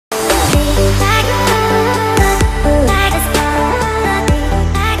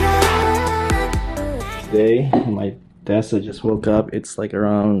day on my desk. I just woke up. It's like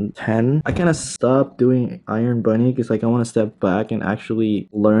around 10. I kind of stopped doing Iron Bunny because like I want to step back and actually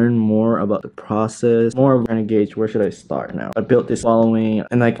learn more about the process. More trying to gauge where should I start now. I built this following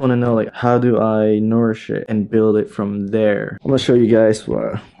and I want to know like how do I nourish it and build it from there. I'm gonna show you guys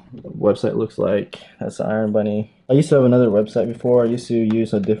what the website looks like. That's Iron Bunny. I used to have another website before. I used to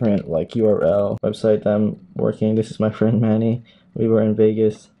use a different like URL website that I'm working. This is my friend Manny. We were in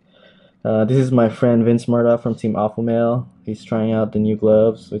Vegas. This is my friend Vince Murdoch from Team Alpha Male. He's trying out the new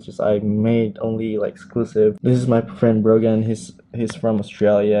gloves, which is I made only like exclusive. This is my friend Brogan. He's from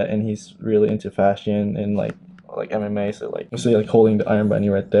Australia and he's really into fashion and like MMA. So like you see like holding the Iron Bunny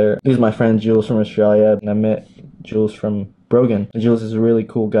right there. This is my friend Jules from Australia, and I met Jules from Brogan. Jules is a really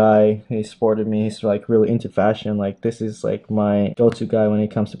cool guy. He supported me. He's like really into fashion. Like this is like my go-to guy when it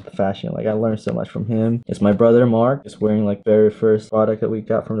comes to fashion. Like I learned so much from him. It's my brother Mark. He's wearing like very first product that we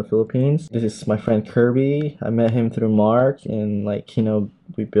got from the Philippines. This is my friend Kirby. I met him through Mark, and like you know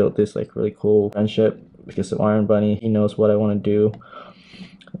we built this like really cool friendship because of Iron Bunny. He knows what I want to do.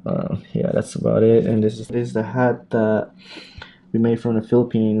 Yeah, that's about it. And this is the hat that we made from the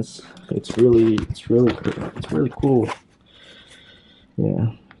Philippines. It's really cool.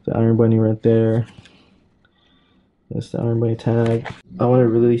 Yeah, the Iron Bunny right there. That's the Iron Bunny tag. I want to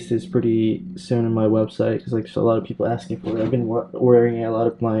release this pretty soon on my website because like a lot of people asking for it. I've been wearing it. A lot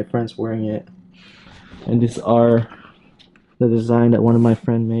of my friends wearing it. And these are the design that one of my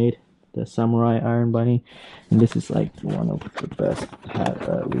friends made, the Samurai Iron Bunny. And this is like one of the best hat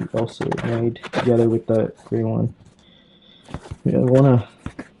that we also made together with the green one. Yeah, I want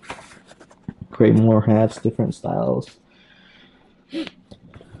to create more hats, different styles.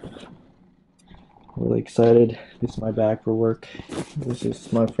 Really excited. This is my bag for work. This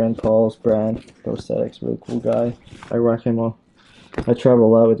is my friend Paul's brand, prosthetics. Really cool guy. I rock him all. I travel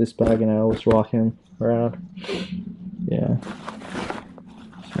a lot with this bag and I always rock him around. Yeah.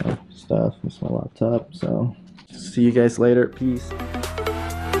 So stuff. This is my laptop. So see you guys later. Peace.